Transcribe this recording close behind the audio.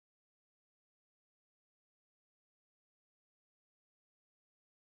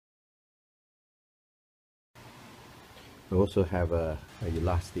We also have a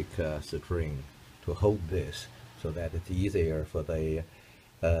elastic string to hold this, so that it's easier for the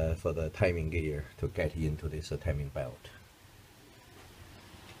timing gear to get into this timing belt.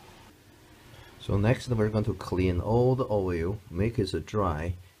 So next we're going to clean all the oil, make it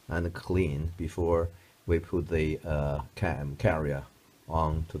dry and clean before we put the cam carrier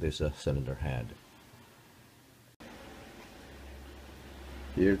onto this cylinder head.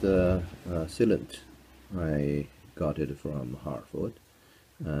 Here's the sealant. I got it from Halfords,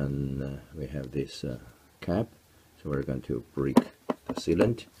 and we have this cap. So we're going to break the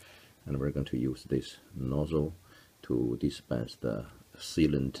sealant, and we're going to use this nozzle to dispense the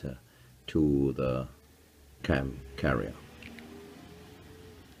sealant to the cam carrier.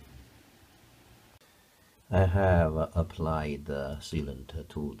 I have applied the sealant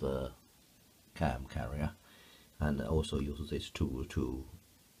to the cam carrier, and also use this tool to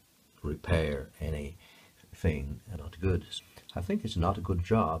repair anything not good. I think it's not a good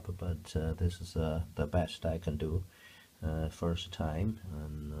job, but this is the best I can do first time,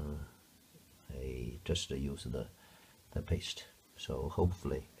 and I just use the paste, so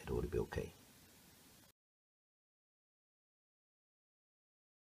hopefully it will be okay.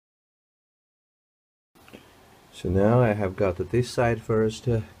 So now I have got this side first,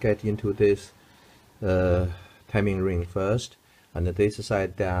 get into this timing ring first, and this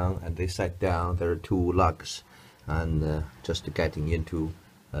side down and this side down. There are two lugs, and just getting into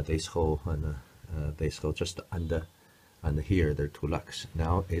this hole and this hole just under, and here there are two lugs.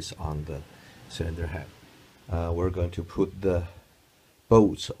 Now it's on the cylinder head. We're going to put the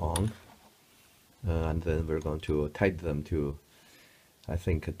bolts on, and then we're going to tighten them to, I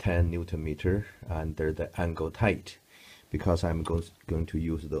think, 10 Newton meter, and they're the angle tight, because I'm going to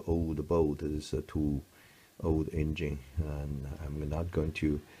use the old bolt. This is a too old engine, and I'm not going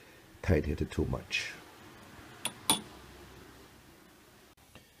to tighten it too much. So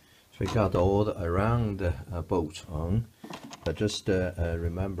we got all the around bolts on, but just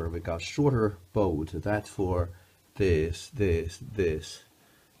remember we got shorter bolt. That's for this,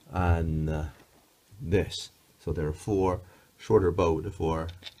 and this. So there are 4 shorter bolt for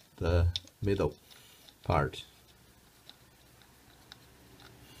the middle part.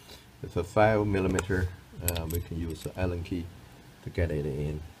 With a 5mm, we can use the Allen key to get it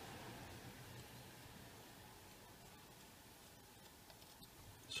in.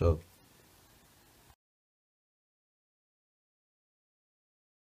 So